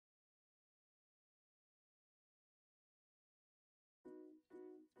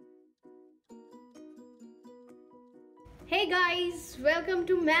Hey guys, welcome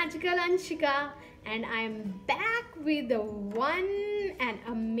to Magical Anshika, and I'm back with an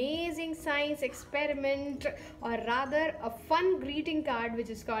amazing science experiment, or rather a fun greeting card which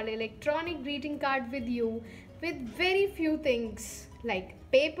is called electronic greeting card with you, with very few things like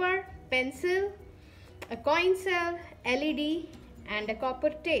paper, pencil, a coin cell, LED and a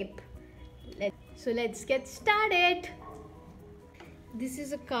copper tape. So let's get started. This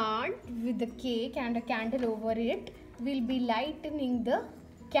is a card with a cake and a candle over it. We'll be lightening the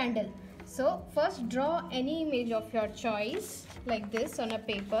candle. So first draw any image of your choice like this on a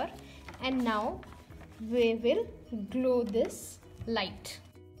paper, and now we will glow this light.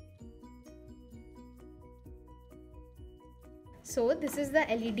 So this is the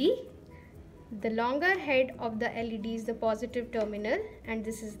LED. The longer head of the LED is the positive terminal, and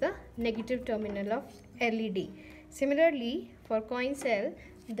this is the negative terminal of LED. Similarly, for coin cell,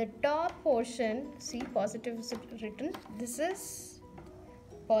 the top portion, see, positive is written. This is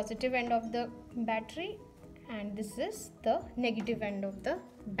positive end of the battery, and this is the negative end of the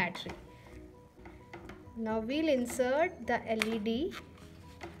battery. Now we'll insert the LED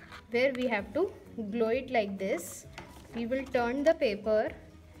where we have to glow it like this. We will turn the paper.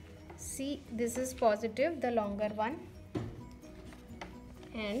 See, this is positive, the longer one,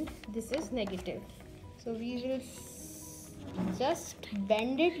 and this is negative. So we will just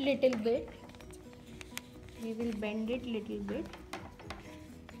bend it little bit. We will bend it little bit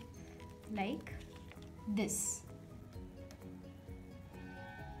like this.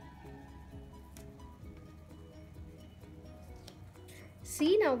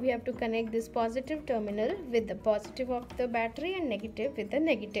 See, now we have to connect this positive terminal with the positive of the battery and negative with the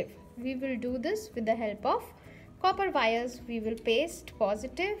negative. We will do this with the help of copper wires. We will paste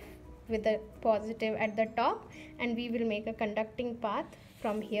positive with the positive at the top, and we will make a conducting path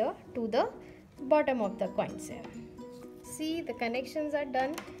from here to the bottom of the coin cell. See, the connections are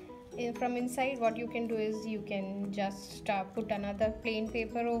done. From inside, what you can do is you can just put another plain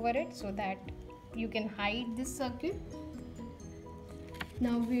paper over it so that you can hide this circuit.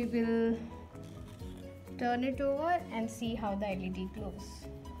 Now we will turn it over and see how the LED glows.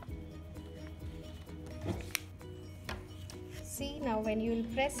 See, now when you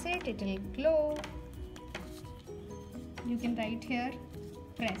will press it, it will glow. You can write here,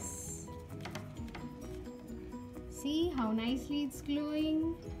 press. See how nicely it's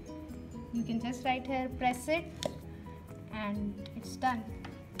glowing. You can just write here, press it, and it's done.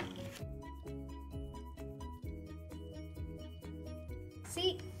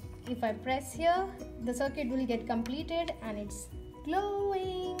 See, if I press here, the circuit will get completed and it's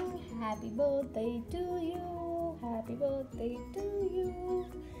glowing. Happy birthday to you. Happy birthday to you.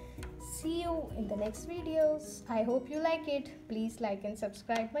 See you in the next videos. I hope you like it. Please like and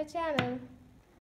subscribe my channel.